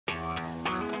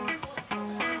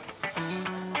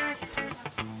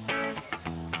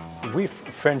We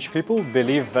French people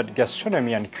believe that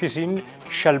gastronomy and cuisine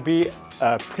shall be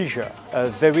a pleasure.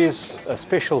 There is a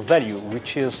special value,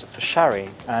 which is sharing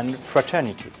and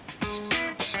fraternity.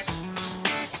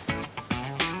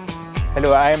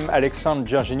 Hello, I'm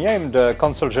Alexandre Giorgini, I'm the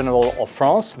Consul General of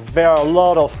France. There are a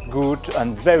lot of good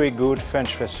and very good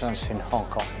French restaurants in Hong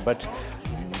Kong, but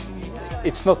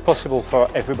it's not possible for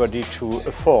everybody to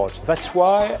afford. That's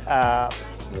why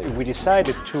we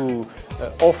decided to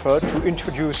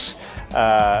introduce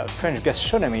French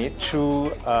gastronomy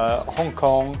to Hong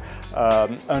Kong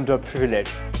underprivileged.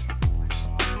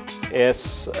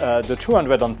 It's the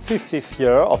 250th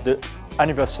year of the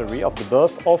anniversary of the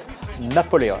birth of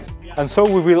Napoleon. And so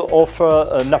we will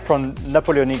offer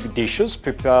Napoleonic dishes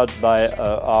prepared by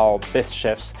our best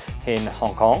chefs in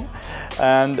Hong Kong.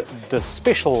 And the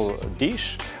special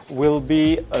dish will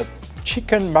be a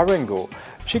chicken marengo.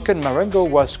 Chicken marengo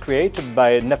was created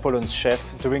by Napoleon's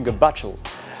chef during a battle.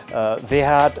 They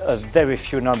had a very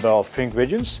few number of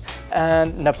ingredients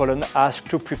and Napoleon asked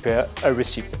to prepare a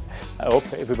recipe. I hope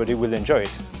everybody will enjoy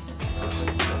it.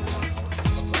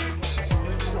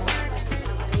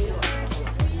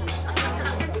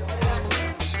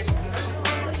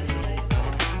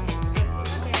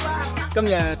今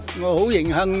日我好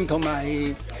榮幸同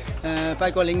埋法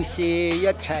國領事一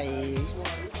齊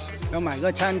喺埋個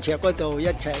餐桌嗰度一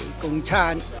齊共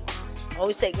餐。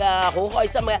好食啊，好開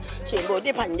心嘅，全部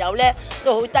啲朋友咧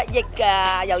都好得益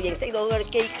㗎，又認識到嗰啲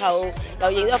機構，又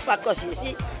認到法國廚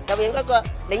師，又認到個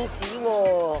領事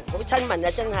喎，好親民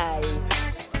啊，真係。